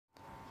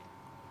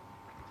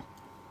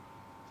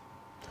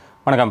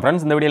வணக்கம்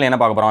ஃப்ரெண்ட்ஸ், இந்த வீடியோவில் என்ன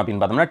பார்க்க போகிறோம்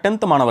அப்படின்னு பார்த்தோம்னா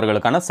 10th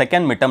மாணவர்களுக்கான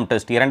செகண்ட் மிட்டம்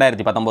டெஸ்ட்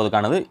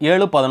 2019க்கானது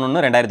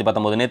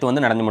 7/11/2019 நேற்று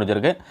வந்து நடந்து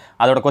முடிஞ்சிருக்கு.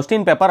 அதோட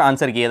கொஸ்டின் பேப்பர்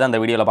ஆன்சர் கீ தான் அந்த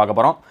வீடியோவில் பார்க்க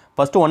போகிறோம்.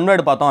 ஃபஸ்ட்டு ஒன்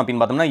வேர்டு பார்த்தோம்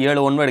அப்படின்னு பார்த்தோம்னா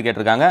 7 ஒன் வேர்டு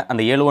கேட்டிருக்காங்க.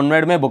 அந்த 7 ஒன்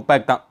வேர்டுமே புக்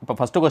பேக் தான். இப்போ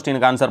ஃபஸ்ட்டு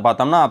கொஸ்டினுக்கு ஆன்சர்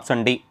பார்த்தோம்னா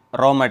ஆப்ஷன் டி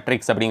ரோ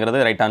மேட்ரிக்ஸ்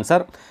அப்படிங்கிறது ரைட்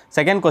ஆன்சர்.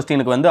 செகண்ட்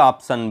கொஸ்டினுக்கு வந்து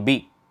ஆப்ஷன் பி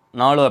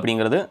 4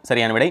 அப்படிங்கிறது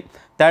சரியான விடை.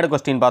 தேர்ட்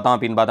கொஸ்டின் பார்த்தோம்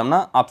அப்படின்னு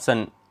பார்த்தோம்னா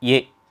ஆப்ஷன் ஏ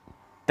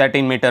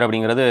 13 மீட்டர்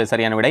அப்படிங்கிறது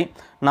சரியான விடை.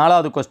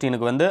 நாலாவது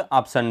கொஸ்டினுக்கு வந்து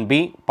option B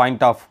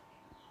point of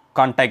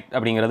contact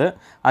அப்படிங்கிறது.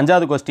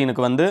 அஞ்சாவது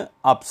கொஸ்டினுக்கு வந்து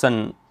ஆப்ஷன்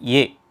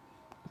ஏ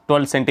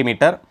 12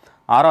 சென்டிமீட்டர்.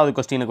 ஆறாவது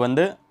கொஸ்டினுக்கு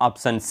வந்து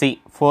ஆப்ஷன் சி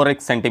 4x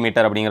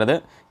சென்டிமீட்டர் அப்படிங்கிறது.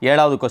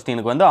 ஏழாவது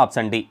கொஸ்டினுக்கு வந்து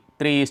ஆப்ஷன் டி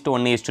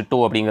 3:1:2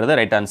 அப்படிங்கிறது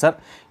ரைட் ஆன்சர்.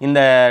 இந்த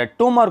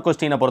 2 மார்க்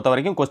கொஸ்டினை பொறுத்த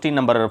வரைக்கும் கொஸ்டின்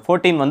நம்பர்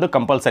 14 வந்து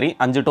கம்பல்சரி.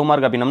 5 2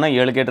 மார்க் அப்படின்னம்னா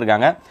 7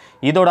 கேட்டிருக்காங்க.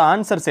 இதோட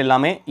ஆன்சர்ஸ்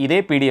எல்லாமே இதே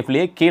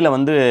பிடிஎஃப்லேயே கீழே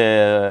வந்து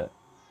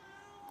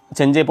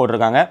செஞ்சே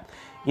போட்டிருக்காங்க.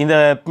 இந்த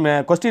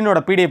கொஸ்டினோட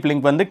பிடிஎஃப்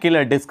லிங்க் வந்து கீழே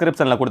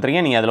டிஸ்கிரிப்ஷனில்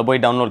கொடுத்துருக்கீங்க. நீங்கள் அதில்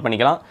போய் டவுன்லோட்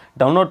பண்ணிக்கலாம்.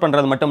 டவுன்லோட்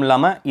பண்ணுறது மட்டும்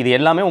இல்லாமல் இது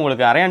எல்லாமே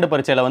உங்களுக்கு அரையாண்டு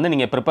பரீட்சையில் வந்து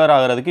நீங்கள் ப்ரிப்பேர்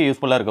ஆகிறதுக்கு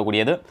யூஸ்ஃபுல்லாக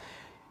இருக்கக்கூடியது.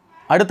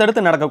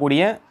 அடுத்தடுத்து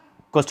நடக்கக்கூடிய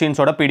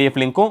கொஸ்டின்ஸோட பிடிஎஃப்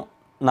லிங்க்கும்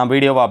நான்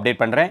வீடியோவை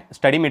அப்டேட் பண்ணுறேன்.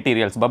 ஸ்டடி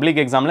மெட்டீரியல்ஸ்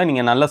பப்ளிக் எக்ஸாமில்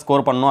நீங்கள் நல்லா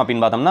ஸ்கோர் பண்ணணும்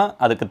அப்படின்னு பார்த்தோம்னா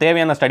அதுக்கு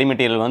தேவையான ஸ்டடி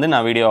மெட்டீரியல் வந்து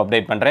நான் வீடியோ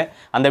அப்டேட் பண்ணுறேன்.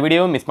 அந்த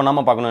வீடியோவை மிஸ்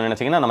பண்ணாமல் பார்க்கணும்னு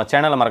நினச்சிங்கன்னா நம்ம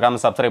சேனலை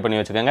மறக்காமல் சப்ஸ்கிரைப் பண்ணி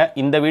வச்சுக்கோங்க.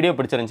 இந்த வீடியோ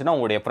பிடிச்சிருந்துச்சுன்னா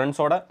உங்களுடைய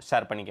ஃப்ரெண்ட்ஸோட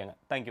ஷேர் பண்ணிக்கோங்க.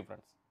 Thank you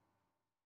friends.